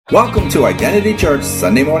Welcome to Identity Church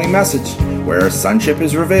Sunday Morning Message, where sonship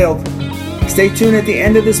is revealed. Stay tuned at the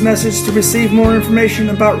end of this message to receive more information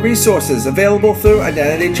about resources available through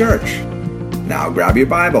Identity Church. Now grab your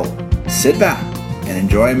Bible, sit back, and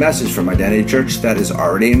enjoy a message from Identity Church that is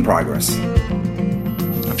already in progress.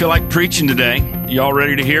 I feel like preaching today. Y'all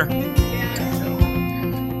ready to hear?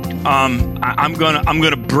 I'm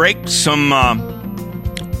gonna break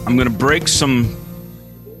some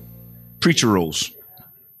preacher rules.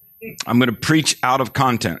 I'm going to preach out of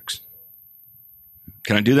context.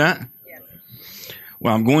 Can I do that? Yes.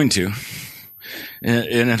 Well, I'm going to.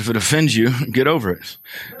 And if it offends you, get over it.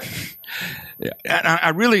 And I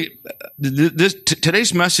really,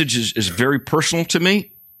 today's message is very personal to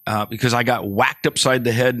me because I got whacked upside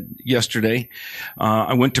the head yesterday.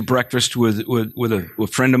 I went to breakfast with a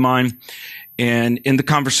friend of mine, and in the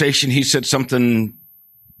conversation, he said something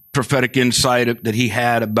prophetic insight that he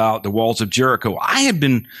had about the walls of Jericho. I had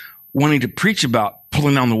been wanting to preach about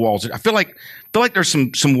pulling down the walls. I feel like there's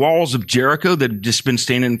some walls of Jericho that have just been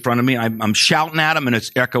standing in front of me. I'm shouting at them and it's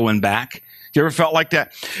echoing back. You ever felt like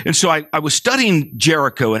that? And so I was studying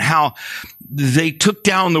Jericho and how they took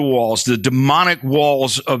down the walls, the demonic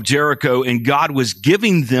walls of Jericho, and God was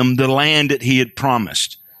giving them the land that he had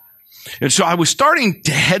promised. And so I was starting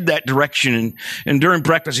to head that direction. And during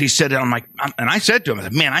breakfast, he said, and I said to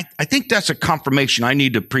him, man, I think that's a confirmation. I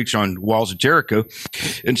need to preach on walls of Jericho.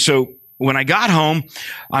 And so when I got home,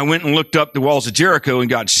 I went and looked up the walls of Jericho, and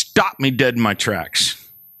God stopped me dead in my tracks.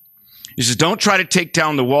 He says, don't try to take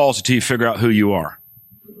down the walls until you figure out who you are.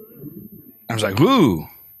 I was like, ooh.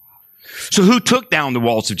 So who took down the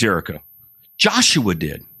walls of Jericho? Joshua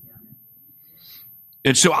did.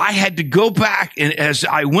 And so I had to go back, and as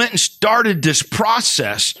I went and started this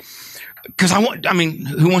process, because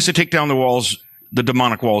who wants to take down the walls, the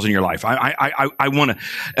demonic walls in your life? I want to,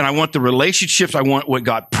 and I want the relationships. I want what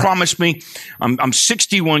God promised me. I'm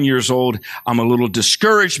 61 years old. I'm a little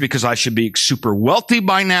discouraged because I should be super wealthy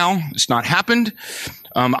by now. It's not happened.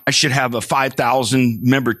 I should have a 5,000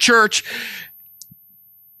 member church.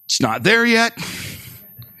 It's not there yet.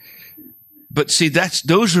 But see,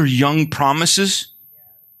 those are young promises.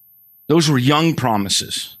 Those were young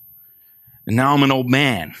promises. And now I'm an old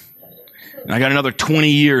man. And I got another 20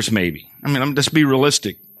 years maybe. I'm just be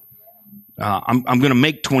realistic. I'm going to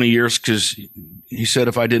make 20 years because he said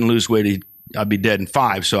if I didn't lose weight, I'd be dead in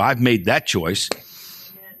 5. So I've made that choice.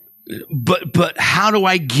 But how do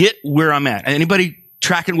I get where I'm at? Anybody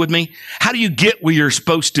tracking with me? How do you get where you're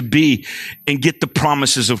supposed to be and get the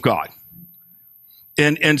promises of God?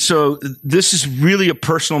 And so this is really a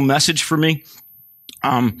personal message for me.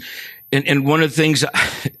 And one of the things,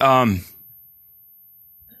 I've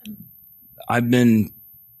been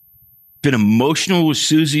emotional with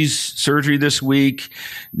Susie's surgery this week.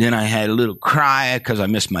 Then I had a little cry because I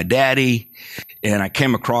missed my daddy, and I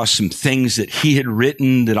came across some things that he had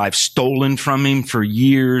written that I've stolen from him for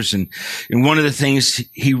years. And one of the things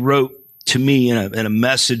he wrote to me in a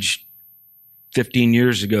message 15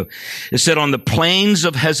 years ago, it said, on the plains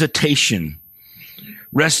of hesitation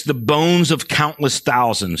rest the bones of countless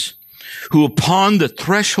thousands who upon the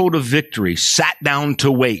threshold of victory sat down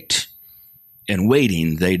to wait, and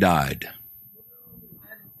waiting they died.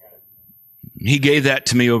 He gave that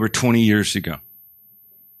to me over 20 years ago.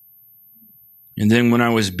 And then when I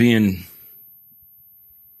was being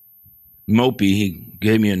mopey, he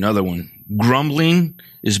gave me another one. Grumbling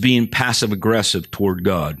is being passive aggressive toward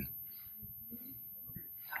God,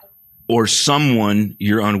 or someone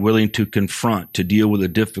you're unwilling to confront to deal with a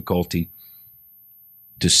difficulty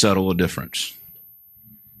to settle a difference.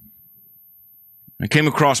 I came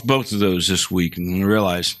across both of those this week and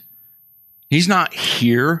realized he's not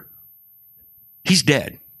here. He's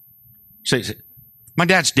dead. Say, my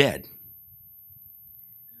dad's dead.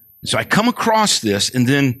 So I come across this, and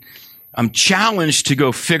then I'm challenged to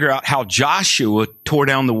go figure out how Joshua tore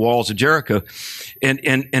down the walls of Jericho.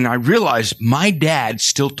 And I realized my dad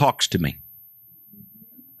still talks to me.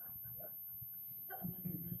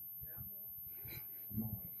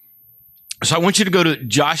 So I want you to go to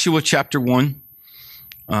Joshua chapter 1.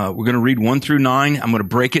 We're going to read 1 through 9. I'm going to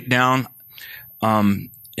break it down. And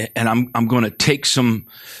I'm going to take some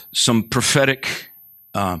prophetic,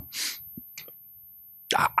 I've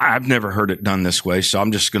never heard it done this way, so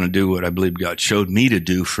I'm just going to do what I believe God showed me to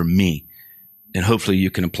do for me. And hopefully you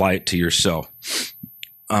can apply it to yourself.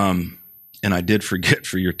 And I did forget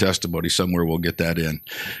for your testimony somewhere. We'll get that in.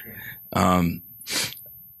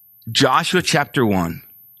 Joshua chapter 1.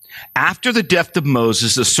 After the death of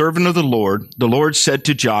Moses, the servant of the Lord said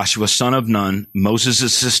to Joshua, son of Nun, Moses'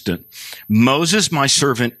 assistant, Moses, my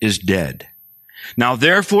servant, is dead. Now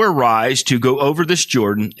therefore arise to go over this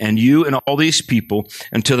Jordan, and you and all these people,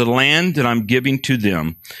 into the land that I'm giving to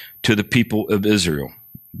them, to the people of Israel.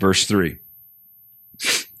 Verse 3.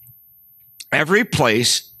 Every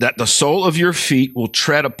place that the sole of your feet will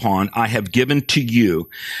tread upon, I have given to you,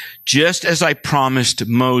 just as I promised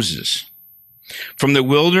Moses. From the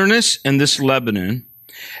wilderness and this Lebanon,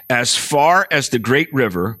 as far as the great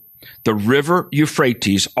river, the river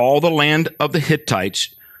Euphrates, all the land of the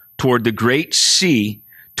Hittites, toward the great sea,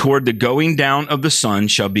 toward the going down of the sun,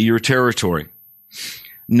 shall be your territory.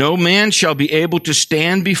 No man shall be able to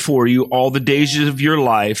stand before you all the days of your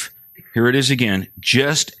life. Here it is again.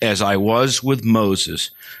 Just as I was with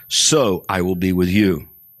Moses, so I will be with you.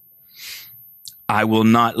 I will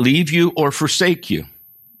not leave you or forsake you.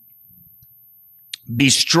 Be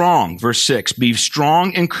strong, verse 6, be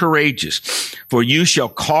strong and courageous, for you shall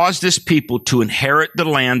cause this people to inherit the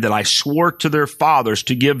land that I swore to their fathers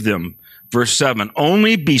to give them. Verse 7,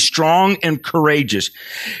 only be strong and courageous.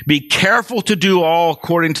 Be careful to do all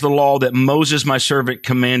according to the law that Moses, my servant,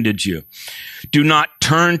 commanded you. Do not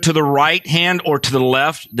turn to the right hand or to the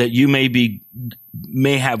left, that you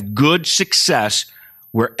may have good success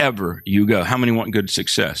wherever you go. How many want good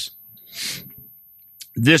success?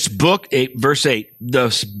 This book, verse 8,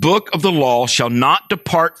 this book of the law shall not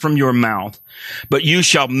depart from your mouth, but you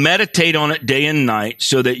shall meditate on it day and night,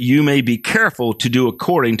 so that you may be careful to do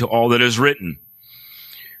according to all that is written.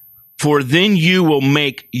 For then you will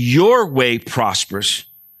make your way prosperous,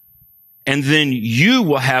 and then you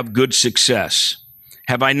will have good success.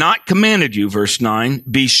 Have I not commanded you, verse 9,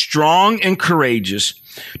 be strong and courageous.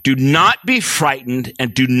 Do not be frightened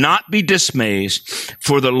and do not be dismayed,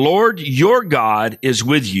 for the Lord your God is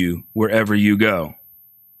with you wherever you go.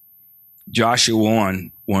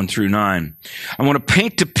 Joshua 1 through 9. I want to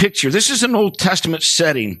paint the picture. This is an Old Testament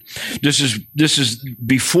setting. This is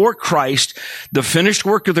before Christ, the finished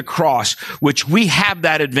work of the cross, which we have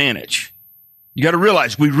that advantage. You got to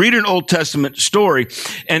realize, we read an Old Testament story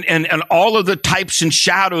and all of the types and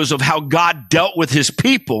shadows of how God dealt with his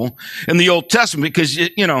people in the Old Testament, because,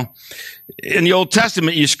 you know, in the Old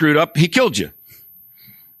Testament, you screwed up, he killed you.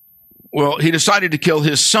 Well, he decided to kill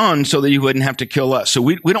his son so that he wouldn't have to kill us. So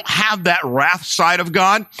we don't have that wrath side of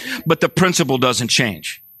God, but the principle doesn't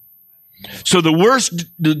change. So the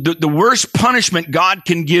worst punishment God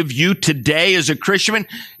can give you today as a Christian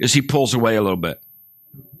is he pulls away a little bit.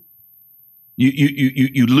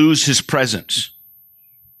 You lose his presence.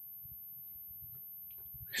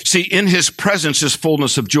 See, in his presence is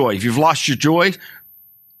fullness of joy. If you've lost your joy,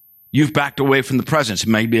 you've backed away from the presence. It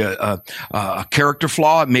may be a character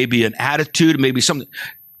flaw. It may be an attitude. It may be something.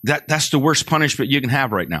 That's the worst punishment you can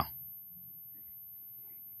have right now.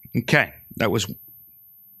 Okay. That was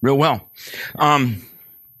real well.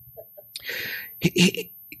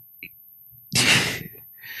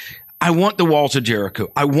 I want the walls of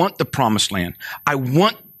Jericho. I want the promised land. I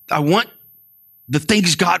want the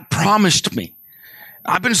things God promised me.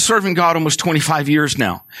 I've been serving God almost 25 years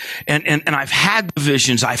now. And I've had the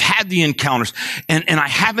visions. I've had the encounters. And I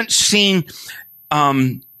haven't seen,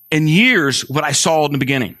 in years what I saw in the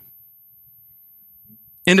beginning.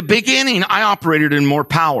 In the beginning, I operated in more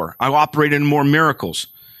power. I operated in more miracles.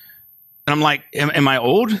 And I'm like, am I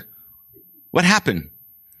old? What happened?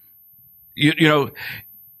 You know,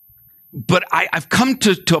 but I've come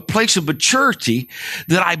to a place of maturity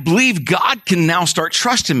that I believe God can now start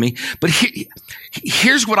trusting me. But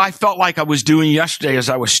here's what I felt like I was doing yesterday as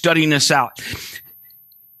I was studying this out.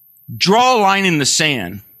 Draw a line in the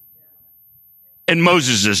sand, and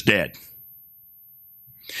Moses is dead.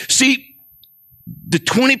 See, the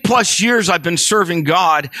 20 plus years I've been serving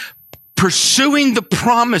God, pursuing the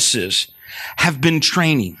promises, have been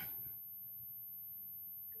training.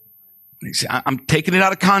 I'm taking it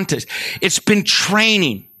out of context. It's been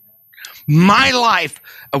training. My life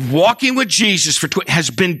of walking with Jesus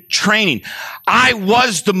has been training. I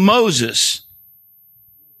was the Moses,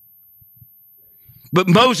 but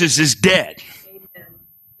Moses is dead.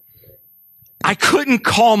 I couldn't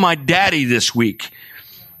call my daddy this week,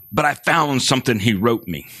 but I found something he wrote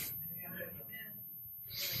me.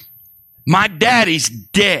 My daddy's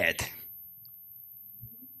dead,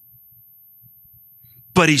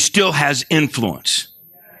 but he still has influence.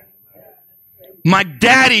 My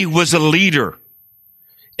daddy was a leader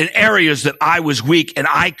in areas that I was weak, and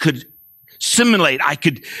I could simulate. I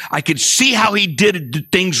could see how he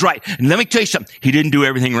did things right. And let me tell you something. He didn't do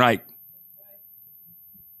everything right.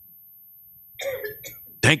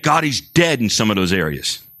 Thank God he's dead in some of those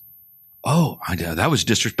areas. Oh, that was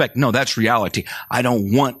disrespect. No, that's reality. I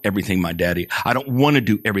don't want everything my daddy. I don't want to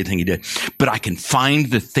do everything he did, but I can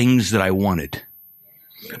find the things that I wanted.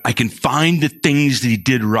 I can find the things that he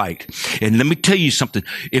did right. And let me tell you something.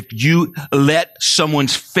 If you let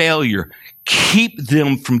someone's failure keep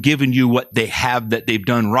them from giving you what they have that they've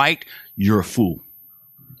done right, you're a fool.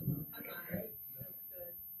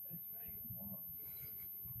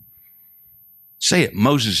 Say it.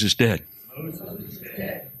 Moses is dead. Let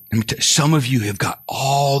me tell you, some of you have got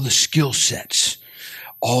all the skill sets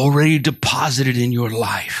already deposited in your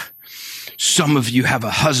life. Some of you have a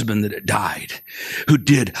husband that died who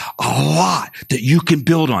did a lot that you can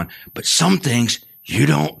build on, but some things you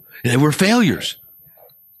don't, they were failures.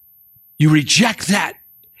 You reject that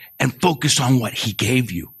and focus on what he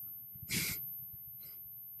gave you.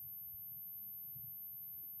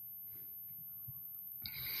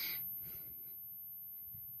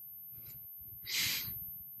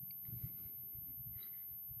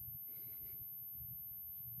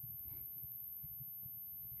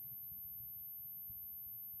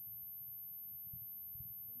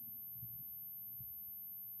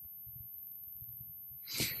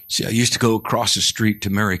 See, I used to go across the street to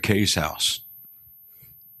Mary Kay's house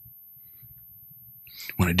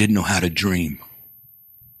when I didn't know how to dream.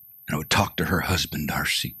 And I would talk to her husband,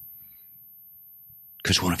 Darcy,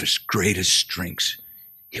 because one of his greatest strengths,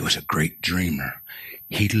 he was a great dreamer.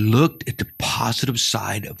 He looked at the positive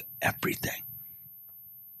side of everything.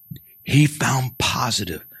 He found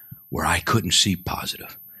positive where I couldn't see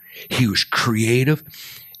positive. He was creative,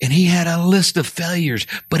 and he had a list of failures,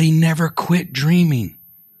 but he never quit dreaming.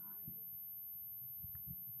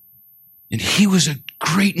 And he was a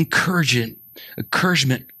great encouragement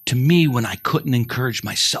to me when I couldn't encourage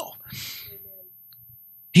myself.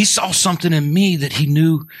 He saw something in me that he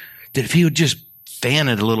knew that if he would just fan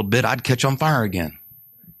it a little bit, I'd catch on fire again.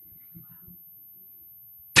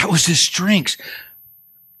 That was his strengths.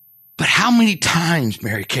 But how many times,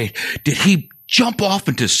 Mary Kay, did he jump off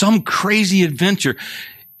into some crazy adventure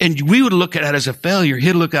and we would look at it as a failure?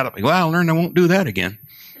 He'd look at it like, well, I learned I won't do that again.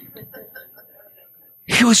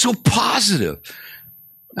 He was so positive.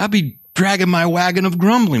 I'd be dragging my wagon of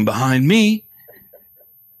grumbling behind me.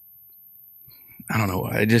 I don't know.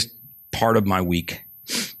 I just part of my week.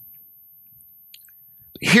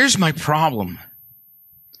 Here's my problem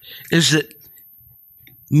is that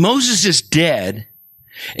Moses is dead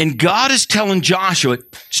and God is telling Joshua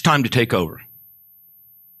it's time to take over.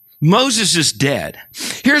 Moses is dead.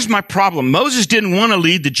 Here's my problem. Moses didn't want to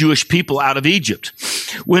lead the Jewish people out of Egypt.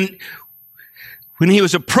 When he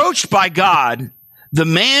was approached by God, the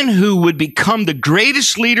man who would become the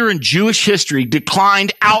greatest leader in Jewish history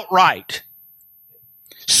declined outright.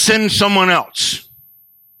 Send someone else.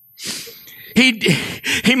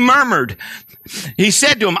 He murmured. He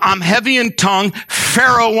said to him, I'm heavy in tongue.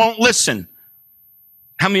 Pharaoh won't listen.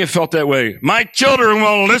 How many have felt that way? My children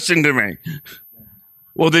won't listen to me.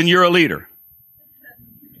 Well, then you're a leader.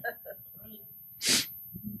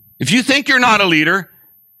 If you think you're not a leader,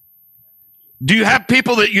 do you have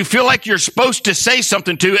people that you feel like you're supposed to say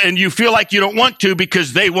something to and you feel like you don't want to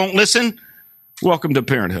because they won't listen? Welcome to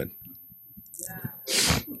parenthood.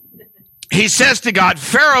 He says to God,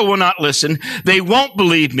 Pharaoh will not listen. They won't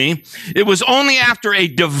believe me. It was only after a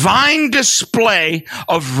divine display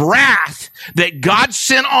of wrath that God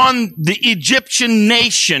sent on the Egyptian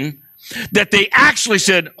nation that they actually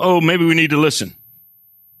said, oh, maybe we need to listen.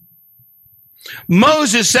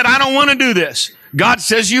 Moses said, I don't want to do this. God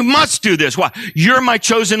says, you must do this. Why? You're my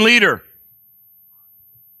chosen leader.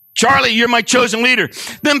 Charlie, you're my chosen leader.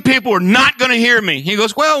 Them people are not going to hear me. He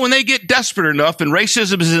goes, well, when they get desperate enough and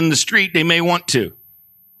racism is in the street, they may want to.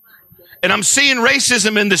 And I'm seeing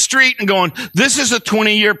racism in the street and going, this is a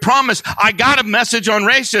 20-year promise. I got a message on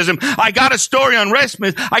racism. I got a story on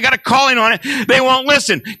racism. I got a calling on it. They won't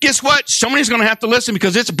listen. Guess what? Somebody's going to have to listen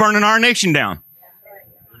because it's burning our nation down.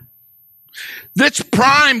 That's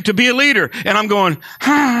primed to be a leader. And I'm going,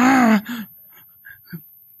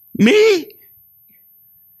 me?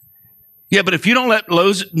 Yeah, but if you don't let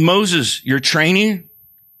Moses, your trainee,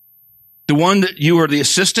 the one that you are the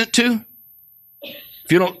assistant to,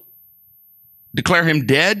 if you don't declare him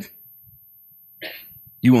dead,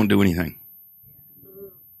 you won't do anything.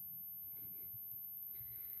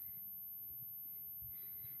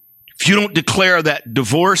 If you don't declare that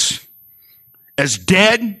divorce as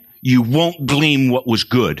dead, you won't glean what was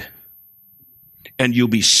good. And you'll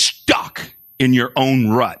be stuck in your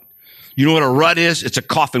own rut. You know what a rut is? It's a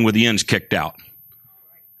coffin with the ends kicked out.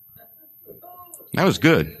 That was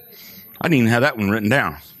good. I didn't even have that one written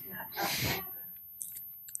down.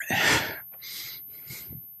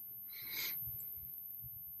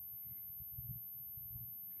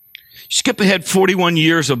 Skip ahead 41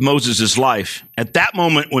 years of Moses' life. At that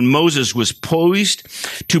moment when Moses was poised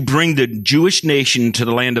to bring the Jewish nation to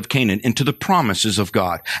the land of Canaan, into the promises of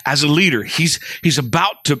God. As a leader, he's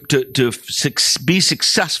about to be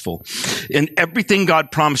successful in everything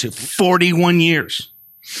God promised him. 41 years.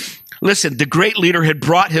 Listen, the great leader had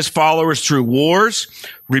brought his followers through wars,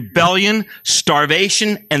 rebellion,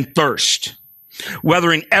 starvation, and thirst.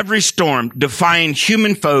 Weathering every storm, defying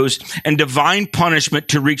human foes and divine punishment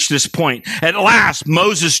to reach this point. At last,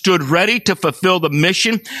 Moses stood ready to fulfill the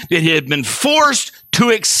mission that he had been forced to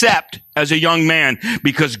accept as a young man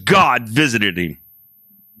because God visited him.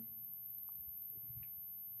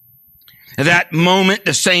 At that moment,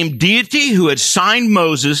 the same deity who had signed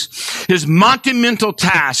Moses his monumental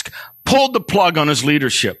task pulled the plug on his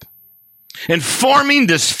leadership, informing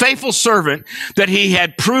this faithful servant that he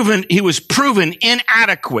was proven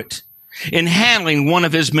inadequate in handling one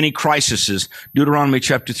of his many crises. Deuteronomy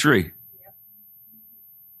chapter 3.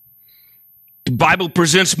 The Bible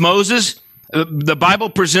presents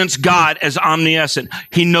God as omniscient.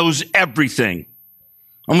 He knows everything.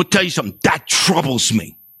 I'm going to tell you something. That troubles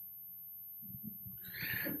me.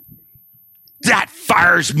 That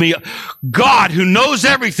fires me up. God, who knows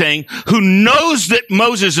everything, who knows that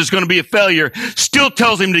Moses is going to be a failure, still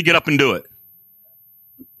tells him to get up and do it.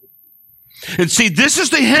 And see, this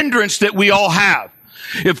is the hindrance that we all have.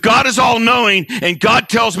 If God is all knowing and God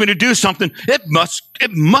tells me to do something, it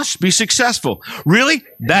must be successful. Really?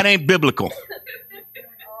 That ain't biblical.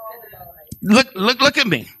 Look at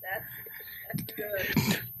me.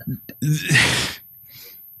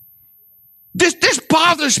 This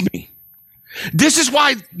bothers me. This is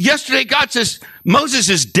why yesterday God says, Moses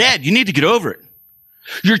is dead. You need to get over it.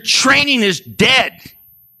 Your training is dead.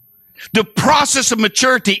 The process of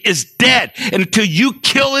maturity is dead. And until you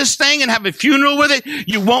kill this thing and have a funeral with it,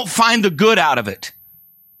 you won't find the good out of it.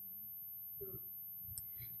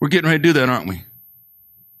 We're getting ready to do that, aren't we?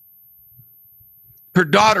 Her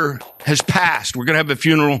daughter has passed. We're going to have a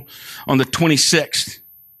funeral on the 26th.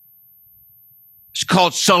 It's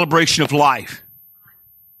called Celebration of Life.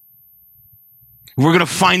 We're going to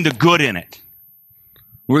find the good in it.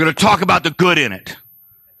 We're going to talk about the good in it.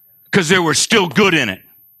 Because there was still good in it.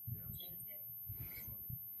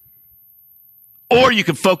 Or you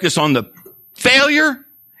can focus on the failure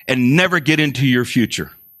and never get into your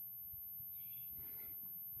future.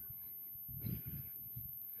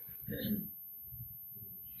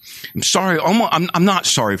 I'm sorry. I'm not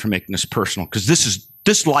sorry for making this personal, because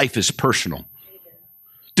this life is personal.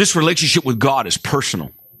 This relationship with God is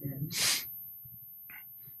personal.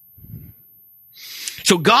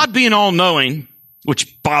 So God, being all-knowing,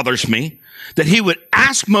 which bothers me, that he would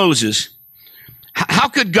ask Moses, how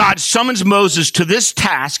could God summons Moses to this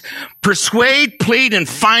task, persuade, plead, and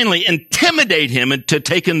finally intimidate him into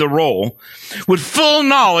taking the role, with full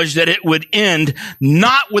knowledge that it would end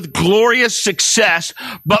not with glorious success,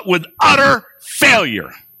 but with utter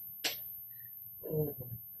failure?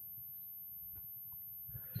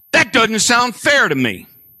 That doesn't sound fair to me.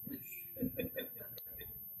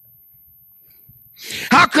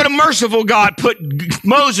 How could a merciful God put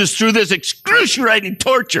Moses through this excruciating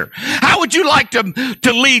torture? How would you like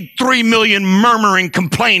to lead 3 million murmuring,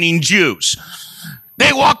 complaining Jews?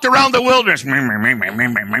 They walked around the wilderness, and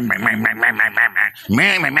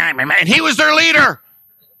he was their leader.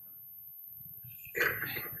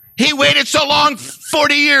 He waited so long,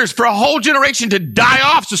 40 years, for a whole generation to die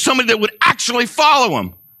off so somebody that would actually follow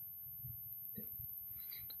him.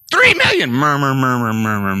 3 million,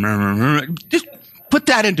 murmur. Just put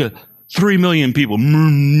that into 3 million people.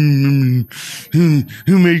 Who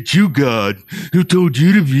made you God? Who told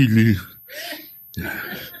you to be me?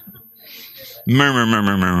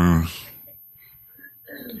 Murmur.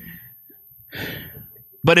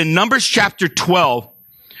 But in Numbers chapter 12,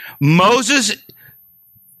 Moses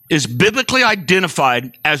is biblically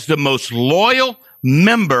identified as the most loyal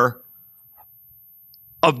member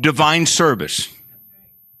of divine service.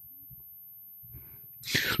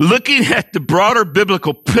 Looking at the broader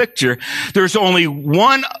biblical picture, there are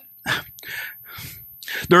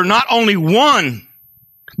not only one,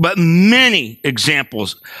 but many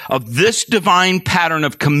examples of this divine pattern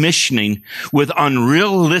of commissioning with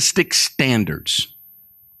unrealistic standards.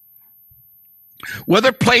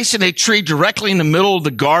 Whether placing a tree directly in the middle of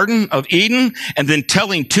the Garden of Eden and then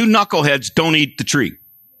telling 2 knuckleheads, don't eat the tree.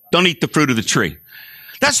 Don't eat the fruit of the tree.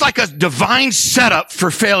 That's like a divine setup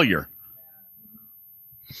for failure.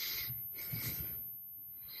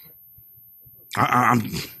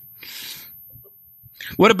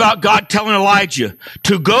 What about God telling Elijah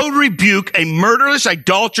to go rebuke a murderous,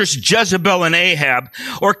 idolatrous Jezebel and Ahab,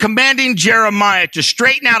 or commanding Jeremiah to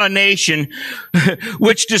straighten out a nation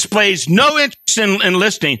which displays no interest in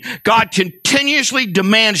listening? God continuously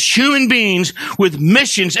demands human beings with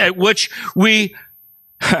missions at which we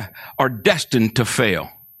are destined to fail.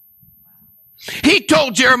 He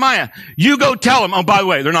told Jeremiah, you go tell them, oh, by the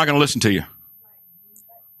way, they're not going to listen to you.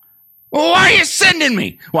 Well, why are you sending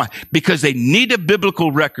me? Why? Because they need a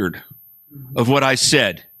biblical record of what I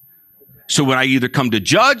said. So when I either come to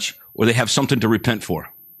judge or they have something to repent for.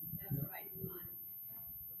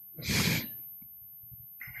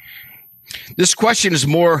 This question is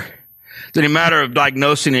more than a matter of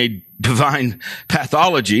diagnosing a divine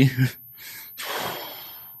pathology.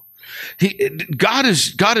 God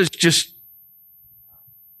is just,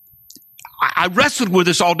 I wrestled with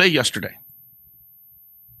this all day yesterday.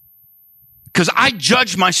 Because I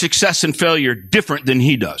judge my success and failure different than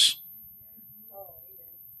he does.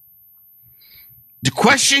 The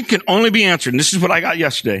question can only be answered, and this is what I got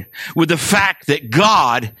yesterday, with the fact that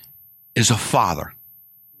God is a father.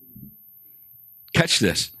 Catch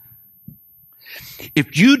this.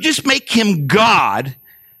 If you just make him God,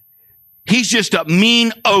 he's just a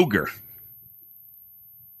mean ogre.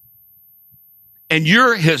 And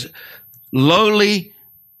you're his lowly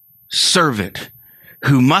servant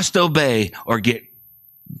who must obey or get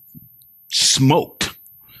smoked,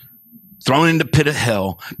 thrown in the pit of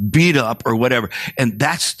hell, beat up or whatever. And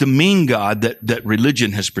that's the mean God that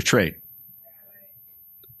religion has portrayed.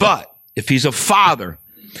 But if he's a father,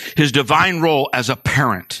 his divine role as a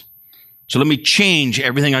parent. So let me change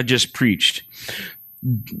everything I just preached.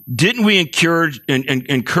 Didn't we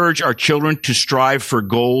encourage our children to strive for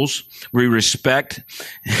goals we respect,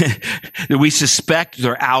 that we suspect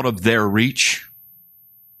they're out of their reach?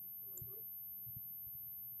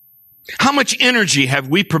 How much energy have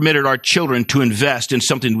we permitted our children to invest in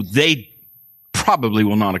something they probably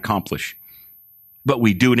will not accomplish, but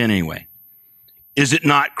we do it anyway? Is it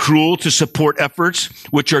not cruel to support efforts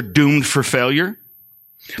which are doomed for failure?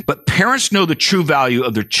 But parents know the true value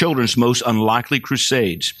of their children's most unlikely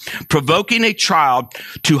crusades. Provoking a child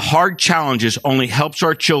to hard challenges only helps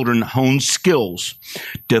our children hone skills,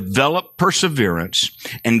 develop perseverance,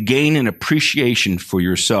 and gain an appreciation for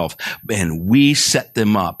yourself. And we set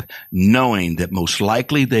them up knowing that most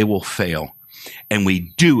likely they will fail. And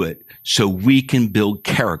we do it so we can build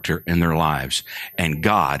character in their lives. And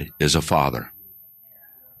God is a father.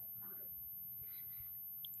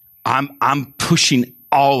 I'm pushing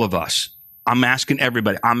all of us. I'm asking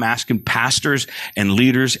everybody. I'm asking pastors and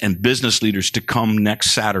leaders and business leaders to come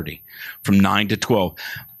next Saturday from 9 to 12.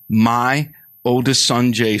 My oldest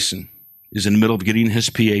son, Jason, is in the middle of getting his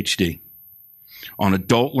PhD on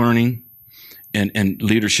adult learning and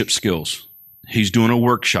leadership skills. He's doing a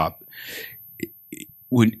workshop.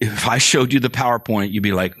 If I showed you the PowerPoint, you'd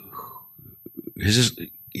be like,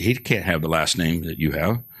 he can't have the last name that you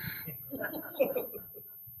have.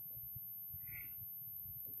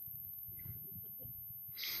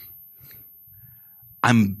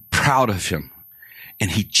 I'm proud of him, and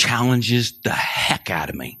he challenges the heck out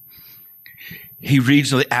of me. He reads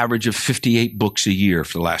the average of 58 books a year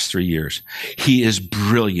for the last 3 years. He is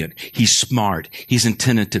brilliant. He's smart. He's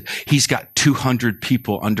attentive. He's got 200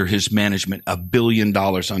 people under his management, $1 billion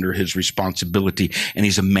under his responsibility, and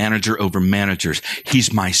he's a manager over managers.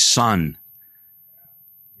 He's my son.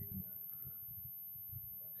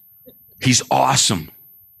 He's awesome.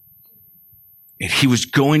 And he was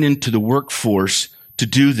going into the workforce to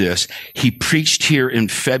do this. He preached here in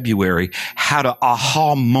February, had an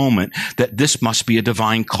aha moment that this must be a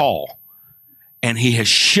divine call. And he has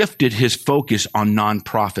shifted his focus on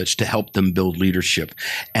nonprofits to help them build leadership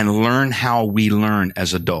and learn how we learn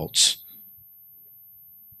as adults.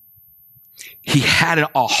 He had an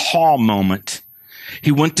aha moment.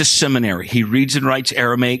 He went to seminary. He reads and writes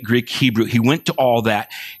Aramaic, Greek, Hebrew. He went to all that.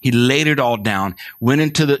 He laid it all down, went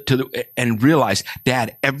into and realized,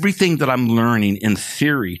 Dad, everything that I'm learning in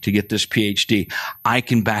theory to get this PhD, I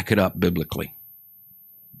can back it up biblically.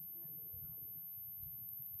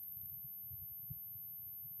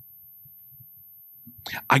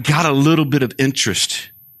 I got a little bit of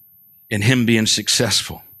interest in him being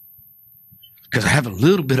successful because I have a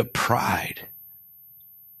little bit of pride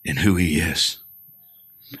in who he is.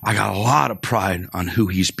 I got a lot of pride on who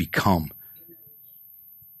he's become.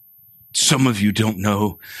 Some of you don't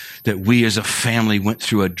know that we as a family went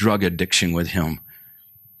through a drug addiction with him,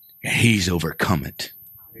 and he's overcome it.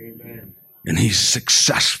 Amen. And he's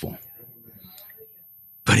successful.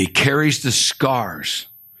 But he carries the scars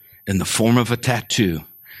in the form of a tattoo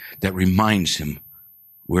that reminds him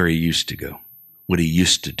where he used to go. what he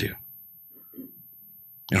used to do.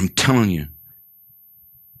 And I'm telling you,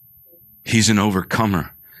 he's an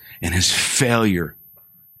overcomer, and his failure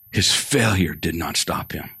did not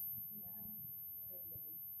stop him.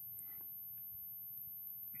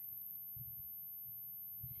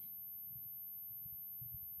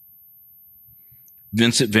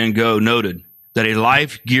 Vincent van Gogh noted that a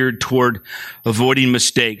life geared toward avoiding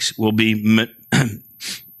mistakes will be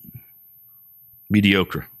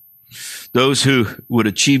mediocre. Those who would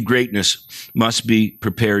achieve greatness must be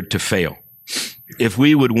prepared to fail. If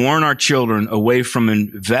we would warn our children away from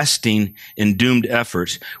investing in doomed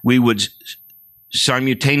efforts, we would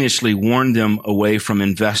simultaneously warn them away from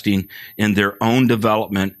investing in their own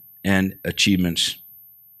development and achievements.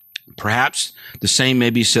 Perhaps the same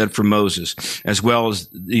may be said for Moses, as well as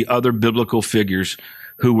the other biblical figures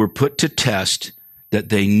who were put to test that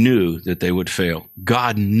they knew that they would fail.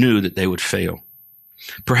 God knew that they would fail.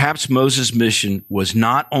 Perhaps Moses' mission was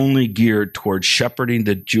not only geared toward shepherding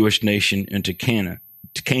the Jewish nation into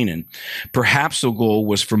Canaan. Perhaps the goal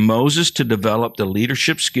was for Moses to develop the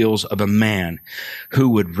leadership skills of a man who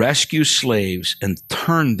would rescue slaves and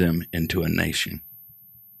turn them into a nation.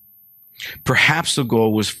 Perhaps the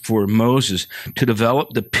goal was for Moses to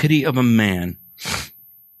develop the pity of a man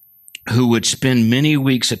who would spend many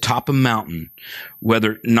weeks atop a mountain,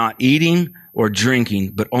 whether not eating or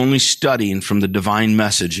drinking, but only studying from the divine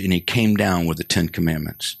message, and he came down with the 10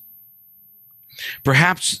 Commandments.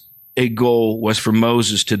 Perhaps a goal was for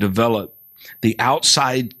Moses to develop the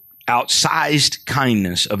outsized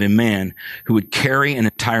kindness of a man who would carry an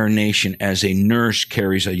entire nation as a nurse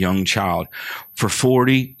carries a young child for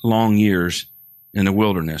 40 long years in the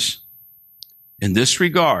wilderness. In this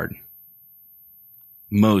regard,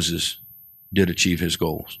 Moses did achieve his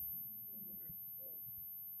goals.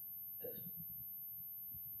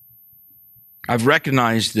 I've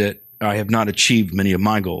recognized that I have not achieved many of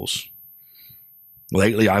my goals.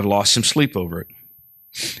 Lately, I've lost some sleep over it.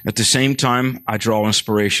 At the same time, I draw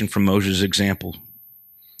inspiration from Moses' example.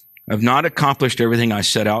 I've not accomplished everything I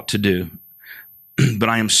set out to do, but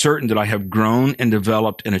I am certain that I have grown and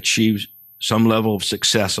developed and achieved some level of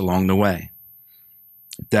success along the way.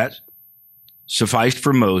 If that sufficed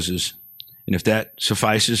for Moses, and if that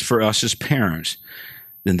suffices for us as parents,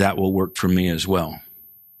 then that will work for me as well.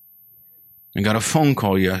 I got a phone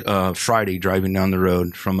call Friday driving down the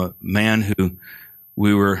road from a man who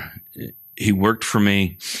he worked for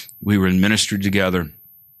me. We were in ministry together,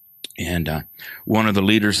 and one of the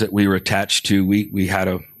leaders that we were attached to, we had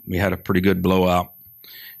a pretty good blowout,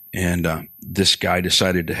 and this guy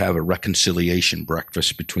decided to have a reconciliation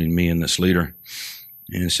breakfast between me and this leader,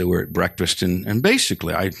 and so we're at breakfast, and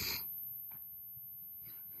basically I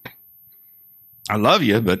love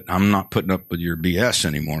you, but I'm not putting up with your BS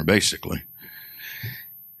anymore, basically.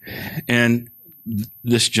 And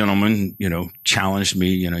this gentleman, challenged me,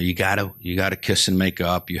 you gotta kiss and make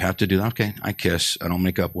up. You have to do that. Okay, I kiss. I don't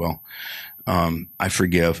make up well. I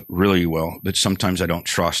forgive really well, but sometimes I don't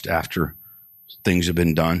trust after things have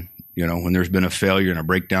been done. When there's been a failure and a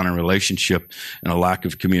breakdown in relationship and a lack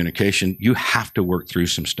of communication, you have to work through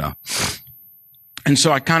some stuff. And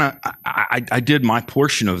so I did my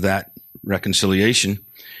portion of that reconciliation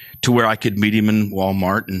to where I could meet him in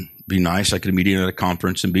Walmart and be nice. I could meet him at a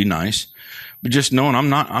conference and be nice. But just knowing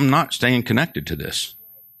I'm not staying connected to this.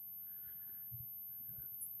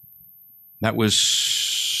 That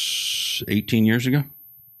was 18 years ago.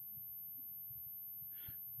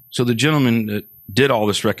 So the gentleman that did all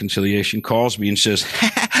this reconciliation calls me and says,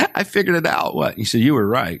 I figured it out. What? He said, you were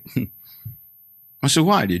right. I said,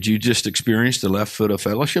 why? Did you just experience the left foot of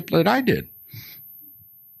fellowship that I did?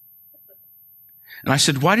 And I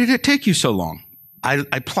said, why did it take you so long?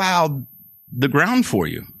 I plowed the ground for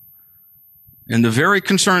you. And the very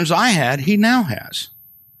concerns I had, he now has.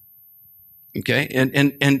 Okay.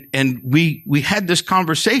 And we had this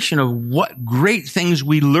conversation of what great things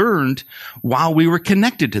we learned while we were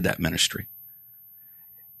connected to that ministry.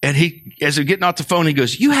 And he, as we're getting off the phone, he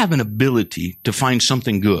goes, you have an ability to find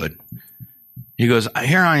something good. He goes,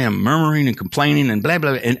 here I am murmuring and complaining and blah,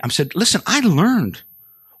 blah, blah. And I said, listen, I learned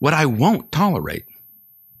what I won't tolerate.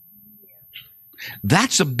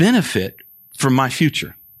 That's a benefit for my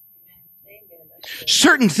future.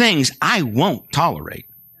 Certain things I won't tolerate.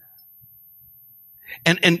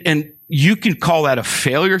 And you can call that a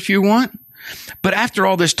failure if you want. But after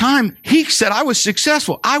all this time, he said I was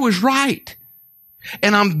successful. I was right.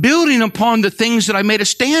 And I'm building upon the things that I made a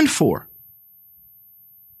stand for.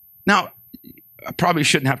 Now, I probably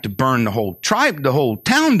shouldn't have to burn the whole tribe, the whole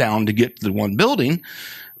town down to get to the one building.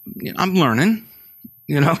 I'm learning,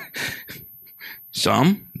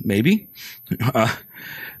 Some, maybe.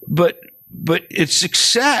 But But it's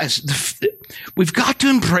success. We've got to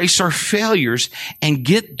embrace our failures and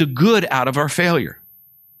get the good out of our failure.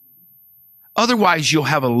 Otherwise, you'll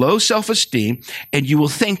have a low self-esteem and you will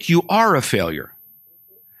think you are a failure.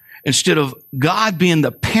 Instead of God being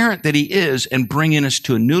the parent that he is and bringing us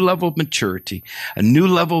to a new level of maturity, a new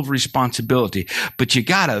level of responsibility. But you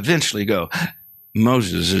got to eventually go,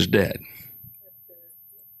 Moses is dead.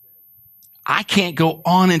 I can't go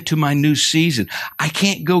on into my new season. I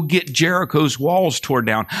can't go get Jericho's walls torn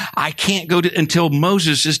down. I can't go until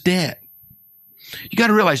Moses is dead. You got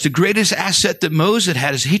to realize the greatest asset that Moses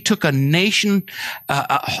had is he took a nation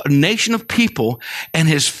of people, and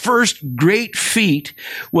his first great feat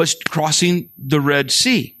was crossing the Red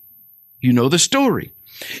Sea. You know the story.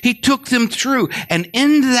 He took them through, and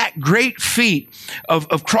in that great feat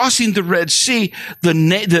of crossing the Red Sea,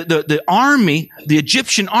 the army, the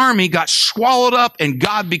Egyptian army, got swallowed up, and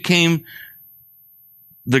God became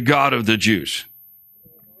the God of the Jews,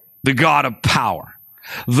 the God of power,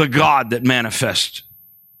 the God that manifests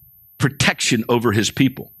protection over his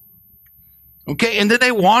people. Okay, and then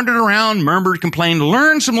they wandered around, murmured, complained,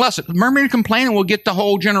 learned some lessons. Murmuring and complaining will get the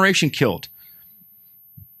whole generation killed.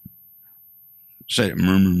 Say it,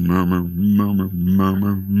 murmur, murmur, murmur,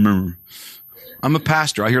 murmur, murmur. I'm a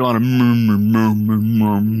pastor. I hear a lot of murmur, murmur,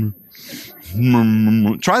 murmur,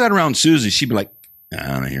 murmur. Try that around Susie. She'd be like,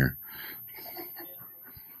 out of here.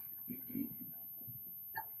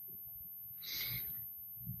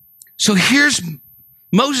 So here's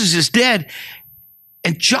Moses is dead,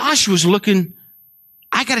 and Joshua's looking,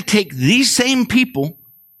 I got to take these same people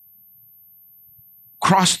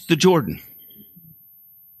across the Jordan.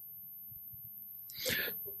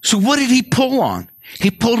 So what did he pull on? He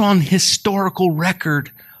pulled on historical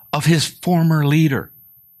record of his former leader.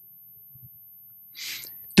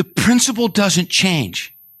 The principle doesn't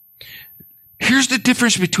change. Here's the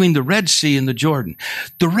difference between the Red Sea and the Jordan.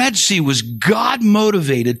 The Red Sea was God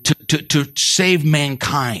motivated to save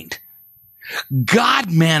mankind.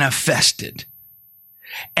 God manifested.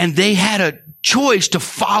 And they had a choice to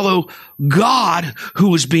follow God, who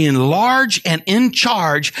was being large and in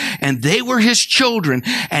charge, and they were his children,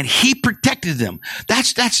 and he protected them.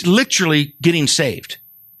 That's literally getting saved.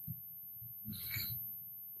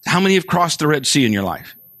 How many have crossed the Red Sea in your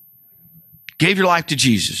life? Gave your life to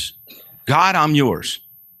Jesus. God, I'm yours.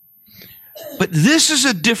 But this is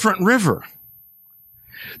a different river.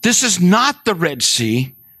 This is not the Red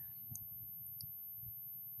Sea.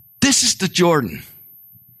 This is the Jordan.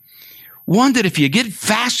 One that if you get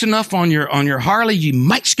fast enough on your Harley, you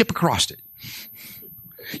might skip across it.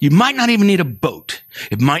 You might not even need a boat.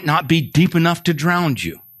 It might not be deep enough to drown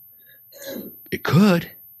you. It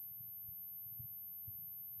could.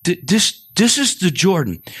 This is the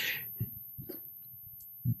Jordan.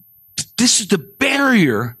 This is the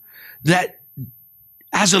barrier that,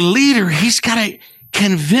 as a leader, he's got to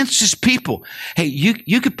convince his people, hey,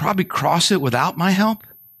 you could probably cross it without my help,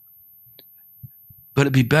 but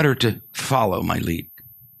it'd be better to follow my lead.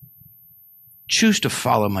 Choose to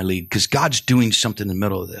follow my lead, because God's doing something in the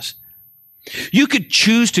middle of this. You could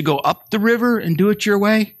choose to go up the river and do it your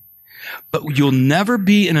way, but you'll never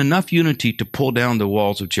be in enough unity to pull down the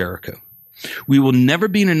walls of Jericho. We will never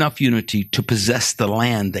be in enough unity to possess the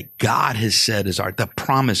land that God has said is the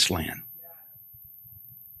promised land.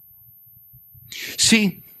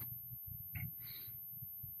 See,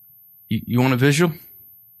 you want a visual?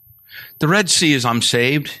 The Red Sea is I'm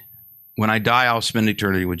saved. When I die, I'll spend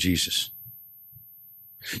eternity with Jesus.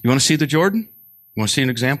 You want to see the Jordan? You want to see an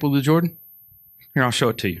example of the Jordan? Here, I'll show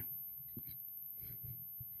it to you.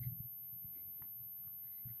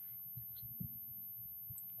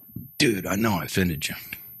 Dude, I know I offended you.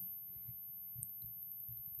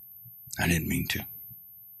 I didn't mean to.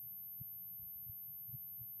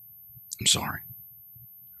 I'm sorry.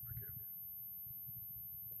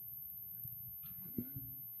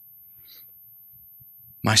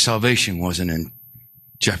 My salvation wasn't in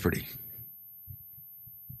jeopardy,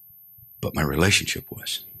 but my relationship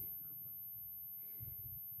was.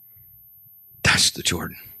 That's the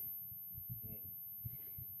Jordan.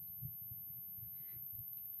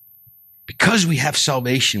 Because we have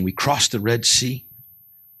salvation, we cross the Red Sea.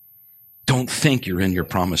 Don't think you're in your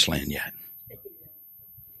promised land yet.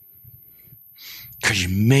 Because you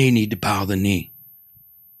may need to bow the knee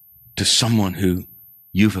to someone who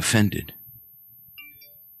you've offended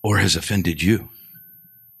or has offended you.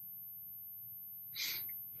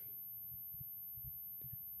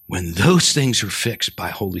 When those things are fixed by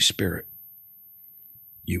Holy Spirit,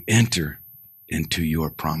 you enter into your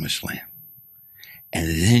promised land. And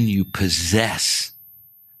then you possess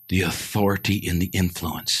the authority and the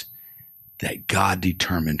influence. that God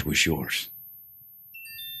determined was yours.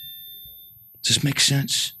 Does this make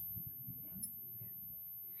sense?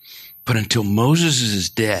 But until Moses is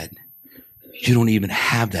dead, you don't even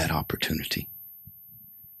have that opportunity.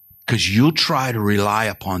 Because you'll try to rely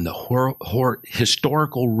upon the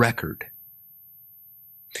historical record,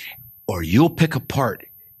 or you'll pick apart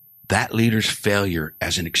that leader's failure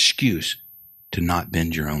as an excuse to not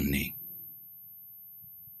bend your own knee.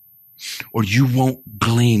 Or you won't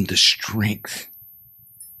glean the strength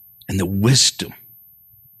and the wisdom.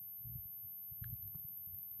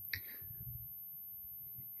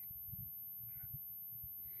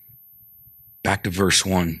 Back to verse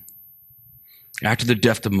 1. After the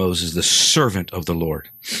death of Moses, the servant of the Lord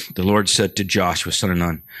said to Joshua, son of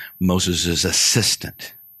Nun, Moses'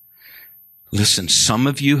 assistant. Listen, some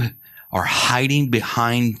of you are hiding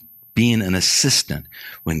behind being an assistant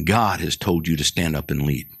when God has told you to stand up and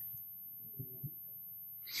lead.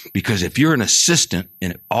 Because if you're an assistant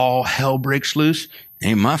and all hell breaks loose,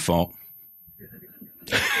 ain't my fault.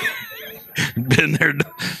 Been there.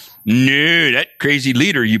 No, that crazy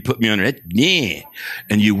leader you put me under,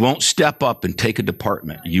 and you won't step up and take a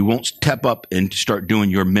department. You won't step up and start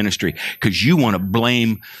doing your ministry because you want to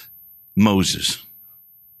blame Moses.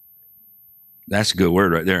 That's a good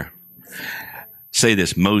word right there. Say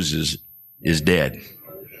this, Moses is dead.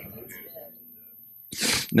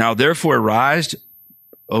 Now, therefore, arise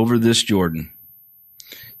over this Jordan.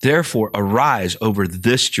 Therefore, arise over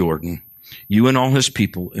this Jordan, you and all his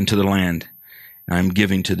people, into the land I'm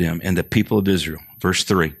giving to them and the people of Israel. Verse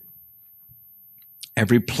 3.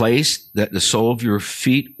 Every place that the sole of your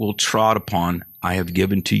feet will trod upon, I have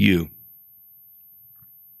given to you,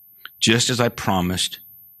 just as I promised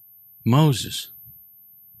Moses.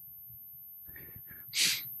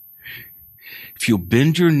 If you'll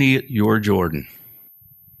bend your knee at your Jordan,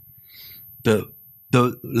 the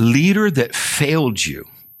leader that failed you,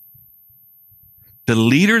 the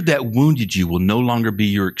leader that wounded you will no longer be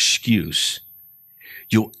your excuse.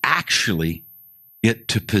 You'll actually get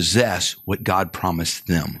to possess what God promised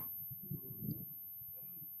them.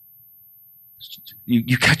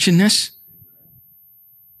 You catching this?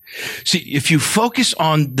 See, if you focus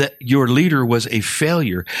on that your leader was a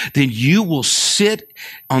failure, then you will sit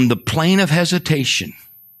on the plane of hesitation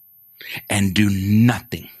and do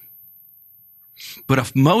nothing. But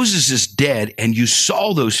if Moses is dead and you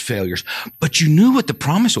saw those failures, but you knew what the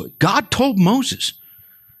promise was, God told Moses,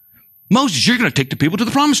 you're going to take the people to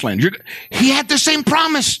the promised land. He had the same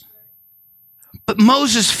promise. But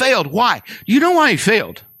Moses failed. Why? You know why he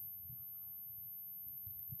failed?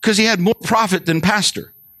 Because he had more prophet than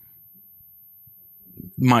pastor.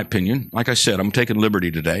 In my opinion, like I said, I'm taking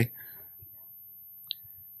liberty today.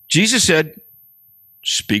 Jesus said,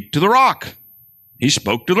 speak to the rock. He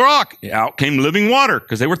spoke to the rock. Out came living water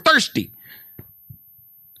because they were thirsty.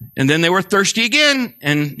 And then they were thirsty again.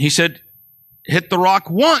 And he said, hit the rock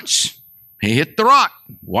once. He hit the rock.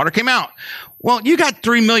 Water came out. Well, you got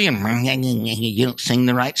 3 million. You don't sing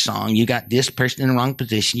the right song. You got this person in the wrong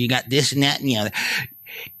position. You got this and that and the other.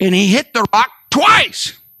 And he hit the rock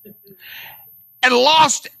twice and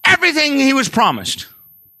lost everything he was promised.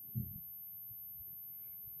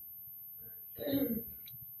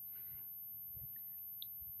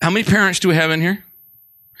 How many parents do we have in here?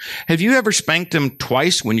 Have you ever spanked them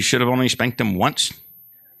twice when you should have only spanked them once?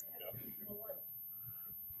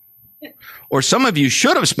 Or some of you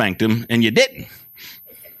should have spanked them and you didn't.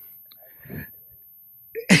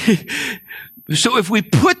 So if we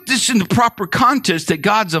put this in the proper context that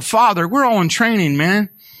God's a father, we're all in training, man.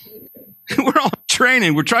 We're all in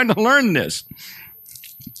training. We're trying to learn this.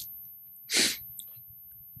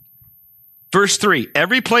 Verse 3,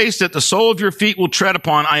 every place that the sole of your feet will tread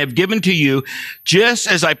upon, I have given to you, just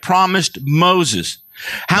as I promised Moses.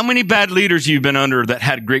 How many bad leaders have you been under that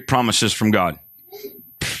had great promises from God?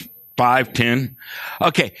 5, 10.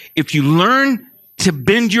 Okay, if you learn to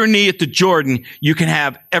bend your knee at the Jordan, you can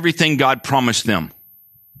have everything God promised them.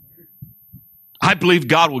 I believe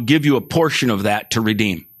God will give you a portion of that to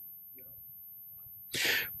redeem.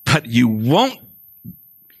 But He won't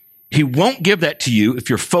give that to you if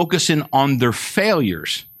you're focusing on their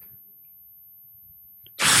failures.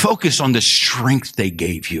 Focus on the strength they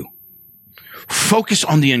gave you. Focus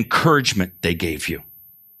on the encouragement they gave you.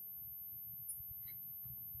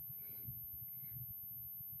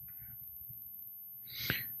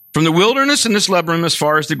 From the wilderness and this Lebanon as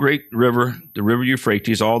far as the great river, the river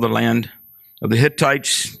Euphrates, all the land of the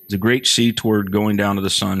Hittites, the great sea toward going down to the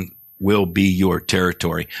sun will be your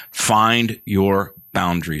territory. Find your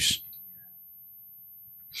boundaries.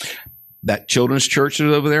 That children's church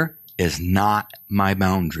that's over there is not my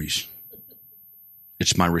boundaries.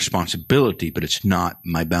 It's my responsibility, but it's not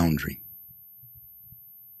my boundary.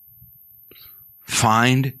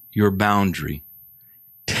 Find your boundary.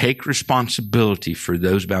 Take responsibility for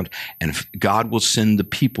those boundaries, and God will send the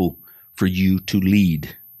people for you to lead.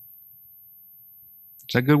 Is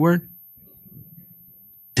that a good word?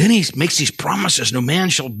 Then he makes these promises. No man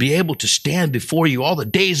shall be able to stand before you all the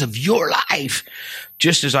days of your life.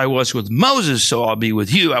 Just as I was with Moses, so I'll be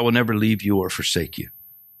with you. I will never leave you or forsake you.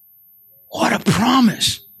 What a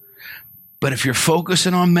promise. But if you're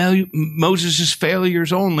focusing on Moses'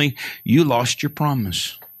 failures only, you lost your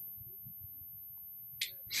promise.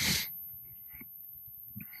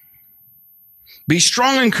 Be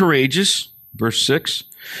strong and courageous, verse 6.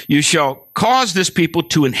 You shall cause this people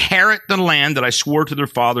to inherit the land that I swore to their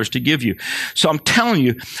fathers to give you. So I'm telling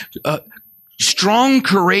you, strong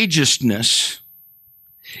courageousness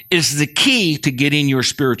is the key to getting your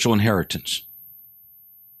spiritual inheritance.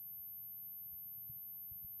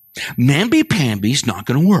 Namby-pamby is not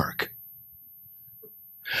going to work.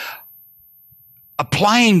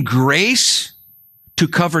 Applying grace to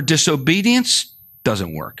cover disobedience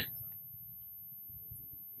doesn't work.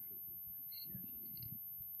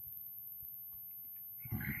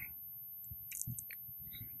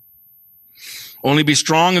 Only be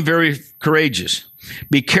strong and very courageous.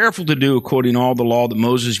 Be careful to do according to all the law that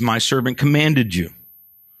Moses, my servant, commanded you.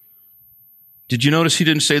 Did you notice he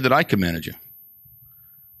didn't say that I commanded you?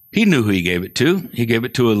 He knew who he gave it to. He gave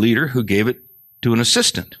it to a leader who gave it to an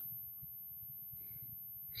assistant.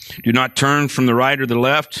 Do not turn from the right or the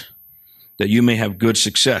left, that you may have good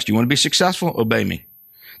success. Do you want to be successful? Obey me.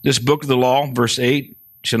 This book of the law, verse 8,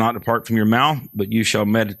 shall not depart from your mouth, but you shall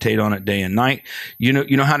meditate on it day and night. You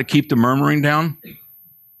know how to keep the murmuring down?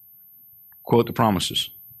 Quote the promises.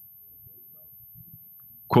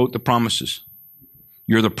 Quote the promises.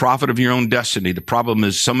 You're the prophet of your own destiny. The problem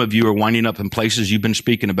is some of you are winding up in places you've been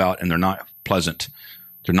speaking about, and they're not pleasant.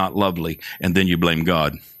 They're not lovely. And then you blame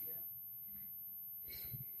God.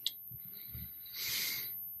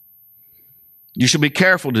 You shall be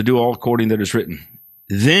careful to do all according that is written.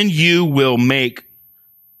 Then you will make,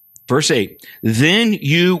 verse 8, then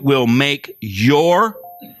you will make your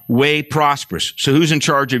way prosperous. So who's in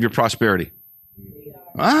charge of your prosperity?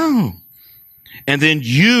 Oh. And then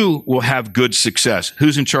you will have good success.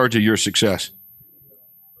 Who's in charge of your success?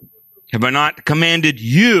 Have I not commanded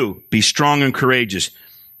you, be strong and courageous?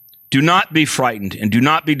 Do not be frightened and do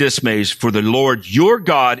not be dismayed, for the Lord your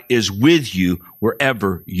God is with you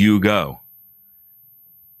wherever you go.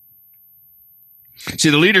 See,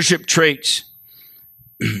 the leadership traits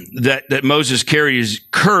that Moses carries,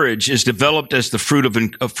 courage is developed as the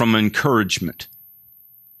fruit from encouragement.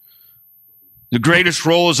 The greatest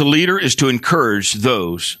role as a leader is to encourage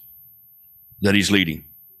those that he's leading.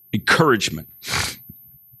 Encouragement.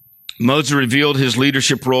 Moses revealed his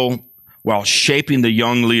leadership role while shaping the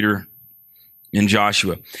young leader in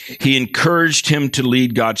Joshua. He encouraged him to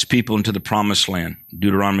lead God's people into the promised land,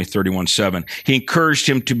 Deuteronomy 31:7. He encouraged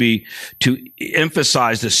him to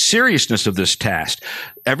emphasize the seriousness of this task.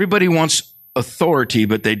 Everybody wants authority,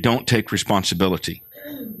 but they don't take responsibility.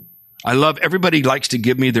 I love, everybody likes to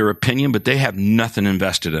give me their opinion, but they have nothing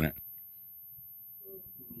invested in it.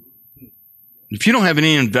 If you don't have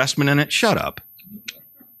any investment in it, shut up.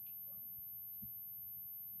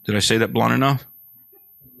 Did I say that blunt enough?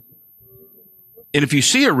 And if you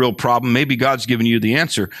see a real problem, maybe God's given you the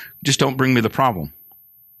answer. Just don't bring me the problem.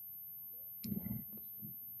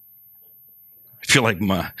 I feel like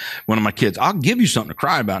one of my kids. I'll give you something to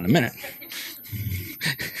cry about in a minute.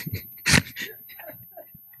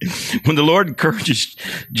 When the Lord encourages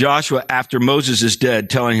Joshua after Moses is dead,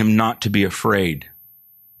 telling him not to be afraid.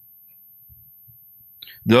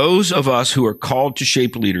 Those of us who are called to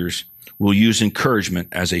shape leaders will use encouragement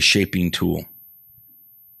as a shaping tool.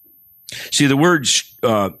 See, the word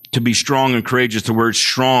to be strong and courageous, the word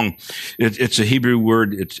strong, it's a Hebrew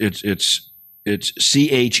word. It's Chazaq.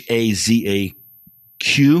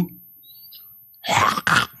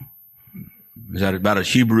 Is that about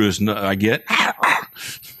as Hebrew as I get?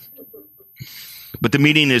 But the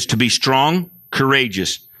meaning is to be strong,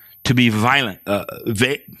 courageous, to be violent,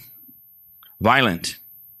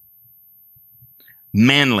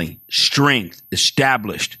 manly, strength,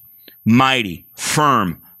 established, mighty,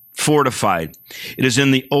 firm, fortified. It is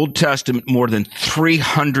in the Old Testament more than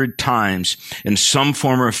 300 times in some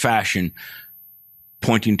form or fashion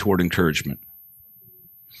pointing toward encouragement.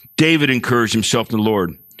 David encouraged himself in the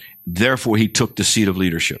Lord. Therefore, he took the seat of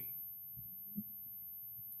leadership.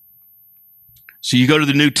 So you go to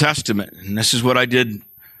the New Testament, and this is what I did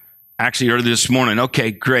actually earlier this morning. Okay,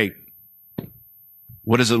 great.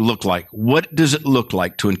 What does it look like? What does it look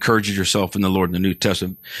like to encourage yourself in the Lord in the New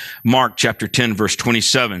Testament? Mark chapter 10, verse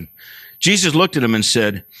 27. Jesus looked at him and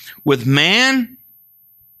said, with man,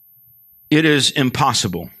 it is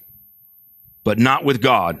impossible, but not with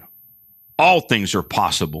God. All things are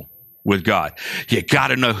possible with God. You got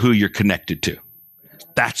to know who you're connected to.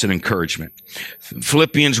 That's an encouragement.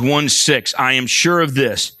 Philippians 1:6, I am sure of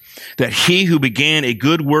this, that he who began a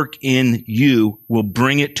good work in you will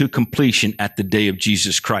bring it to completion at the day of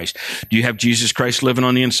Jesus Christ. Do you have Jesus Christ living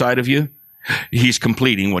on the inside of you? He's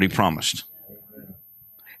completing what he promised.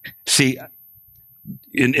 See,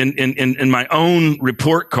 in my own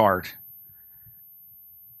report card,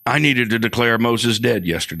 I needed to declare Moses dead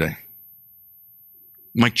yesterday.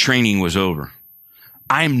 My training was over.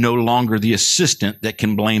 I am no longer the assistant that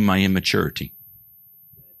can blame my immaturity.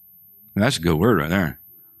 That's a good word right there.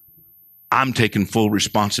 I'm taking full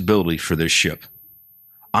responsibility for this ship.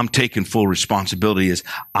 I'm taking full responsibility as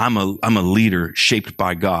I'm a leader shaped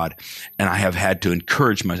by God, and I have had to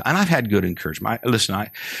encourage myself. And I've had good encouragement.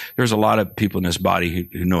 There's a lot of people in this body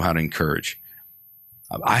who know how to encourage.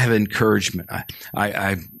 I have encouragement.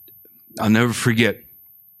 I'll never forget.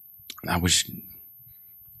 I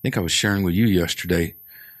think I was sharing with you yesterday.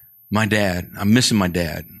 My dad, I'm missing my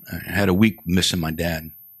dad. I had a week missing my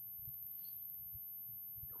dad.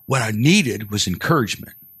 What I needed was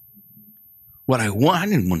encouragement. What I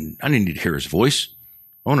didn't need to hear his voice.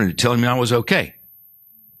 I wanted to tell him I was okay.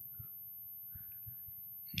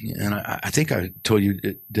 And I think I told you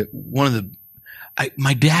that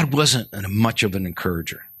my dad wasn't much of an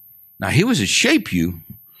encourager. Now, he was to shape you.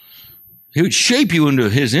 He would shape you into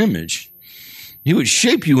his image. He would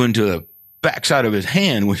shape you into the backside of his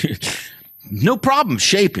hand. No problem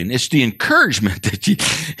shaping. It's the encouragement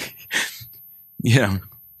that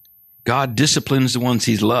God disciplines the ones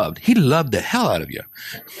he's loved. He loved the hell out of you.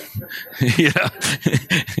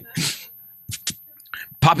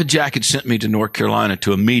 Papa Jack had sent me to North Carolina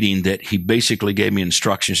to a meeting that he basically gave me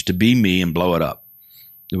instructions to be me and blow it up.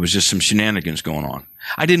 There was just some shenanigans going on.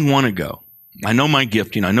 I didn't want to go. I know my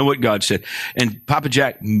gifting. I know what God said. And Papa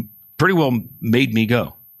Jack pretty well made me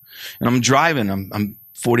go. And I'm driving. I'm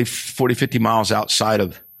 40, 50 miles outside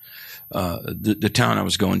of the town I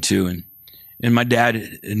was going to. And my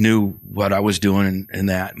dad knew what I was doing and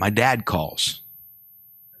that. My dad calls.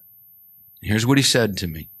 Here's what he said to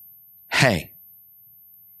me. Hey,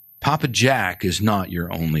 Papa Jack is not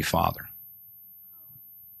your only father.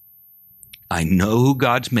 I know who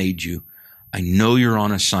God's made you. I know you're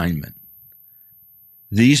on assignment.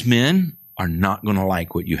 These men are not going to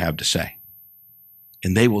like what you have to say.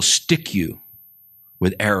 And they will stick you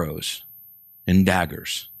with arrows and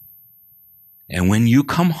daggers. And when you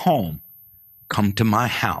come home, come to my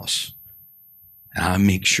house, and I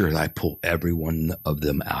make sure that I pull every one of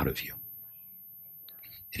them out of you.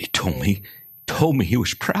 And he told me he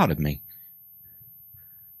was proud of me.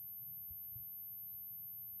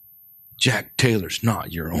 Jack Taylor's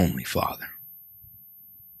not your only father.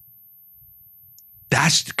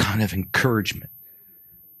 That's the kind of encouragement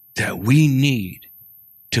that we need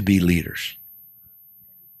to be leaders.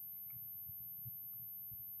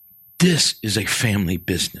 This is a family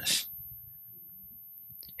business.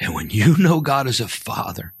 And when you know God as a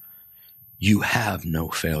father, you have no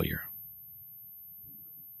failure.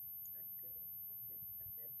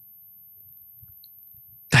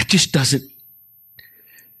 That just doesn't,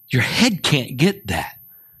 your head can't get that.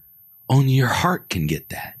 Only your heart can get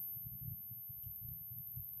that.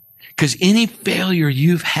 Because any failure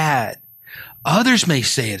you've had, others may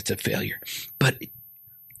say it's a failure, but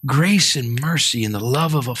grace and mercy and the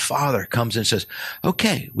love of a father comes and says,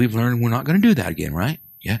 okay, we've learned we're not going to do that again, right?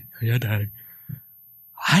 Yeah, Daddy.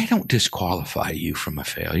 I don't disqualify you from a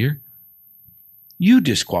failure. You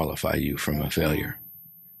disqualify you from a failure.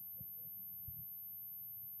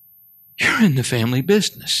 You're in the family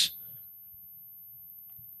business.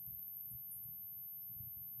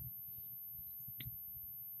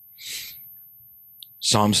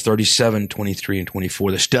 Psalms 37, 23 and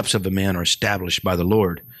 24. The steps of a man are established by the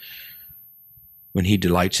Lord when he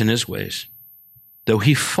delights in his ways. Though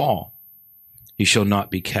he fall, he shall not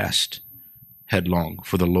be cast headlong,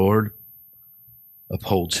 for the Lord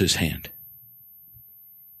upholds his hand.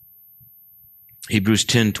 Hebrews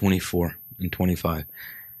 10, 24 and 25.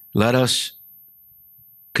 Let us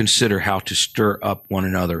consider how to stir up one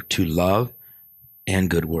another to love and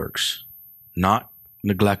good works, not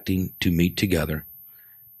neglecting to meet together,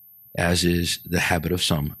 as is the habit of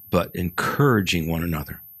some, but encouraging one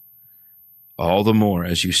another, all the more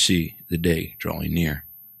as you see the day drawing near.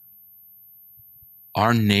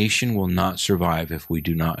 Our nation will not survive if we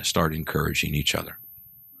do not start encouraging each other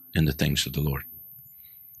in the things of the Lord.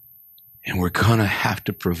 And we're going to have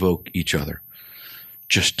to provoke each other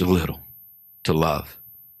just a little to love.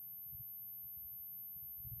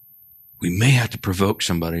 We may have to provoke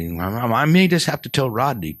somebody. I may just have to tell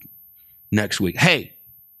Rodney next week, hey,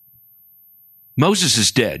 Moses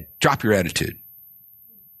is dead. Drop your attitude.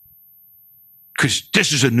 Because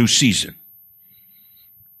this is a new season.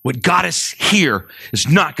 What got us here is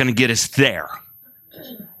not going to get us there.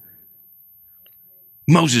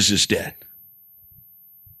 Moses is dead.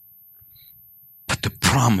 But the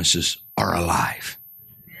promises are alive.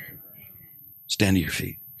 Stand to your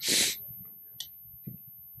feet.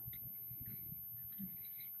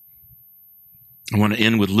 I want to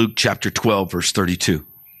end with Luke chapter 12, verse 32.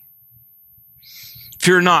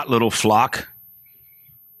 Fear not, little flock,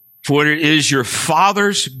 for it is your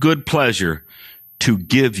Father's good pleasure to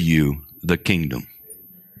give you the kingdom.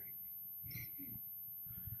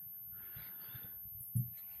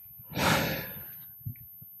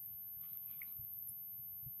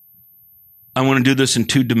 I want to do this in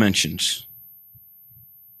two dimensions.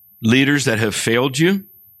 Leaders that have failed you,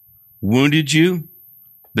 wounded you,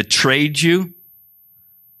 betrayed you,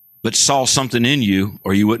 but saw something in you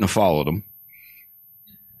or you wouldn't have followed them.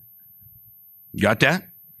 Got that?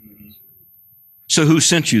 So who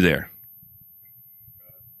sent you there?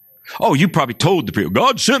 Oh, you probably told the people,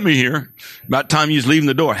 God sent me here. About the time you was leaving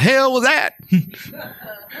the door. Hell with that.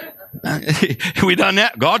 We done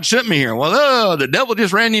that. God sent me here. Well, the devil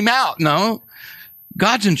just ran him out. No,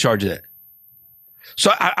 God's in charge of that.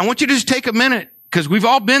 So I want you to just take a minute, because we've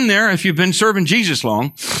all been there if you've been serving Jesus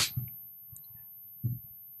long.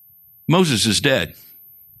 Moses is dead.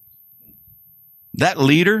 That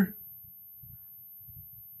leader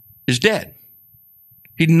is dead.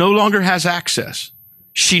 He no longer has access.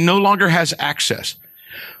 She no longer has access.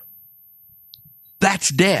 That's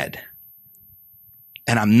dead.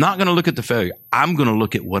 And I'm not going to look at the failure. I'm going to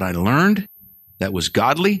look at what I learned that was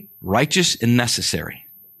godly, righteous, and necessary.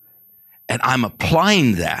 And I'm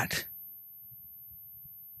applying that.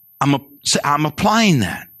 I'm applying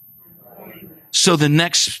that. So the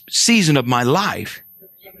next season of my life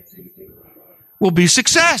will be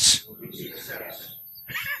success.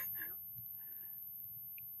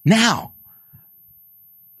 Now,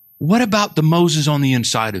 what about the Moses on the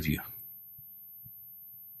inside of you?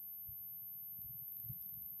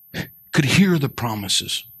 Could hear the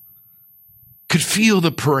promises, could feel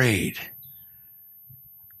the parade,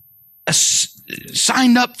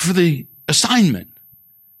 signed up for the assignment,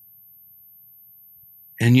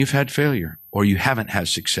 and you've had failure or you haven't had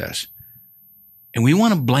success. And we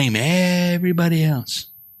want to blame everybody else.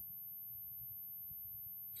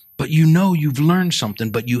 But you know you've learned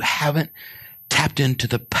something, but you haven't tapped into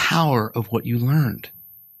the power of what you learned.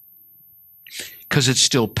 Because it's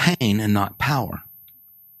still pain and not power.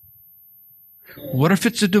 What if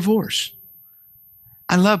it's a divorce?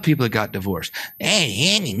 I love people that got divorced.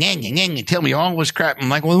 Hey, tell me all this crap. I'm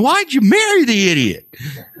like, well, why'd you marry the idiot?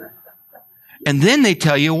 And then they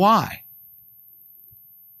tell you why.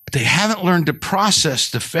 They haven't learned to process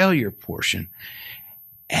the failure portion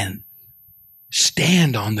and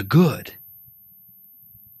stand on the good.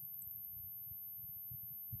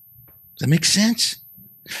 Does that make sense?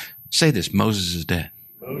 Say this, Moses is dead.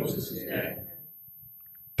 Moses is dead.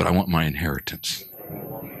 But I want my inheritance.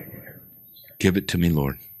 Give it to me,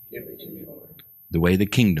 Lord. The way the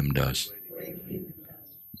kingdom does.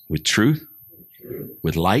 With truth,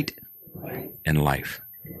 with light, and life.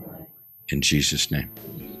 In Jesus' name.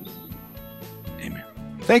 Amen.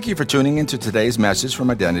 Thank you for tuning into today's message from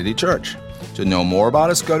Identity Church. To know more about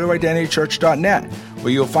us, go to identitychurch.net,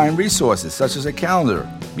 where you'll find resources such as a calendar,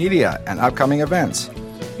 media, and upcoming events.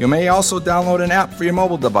 You may also download an app for your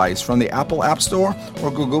mobile device from the Apple App Store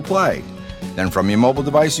or Google Play. Then from your mobile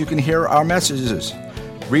device, you can hear our messages,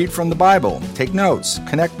 read from the Bible, take notes,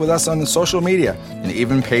 connect with us on the social media, and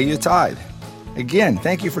even pay your tithe. Again,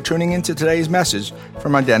 thank you for tuning into today's message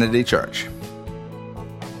from Identity Church.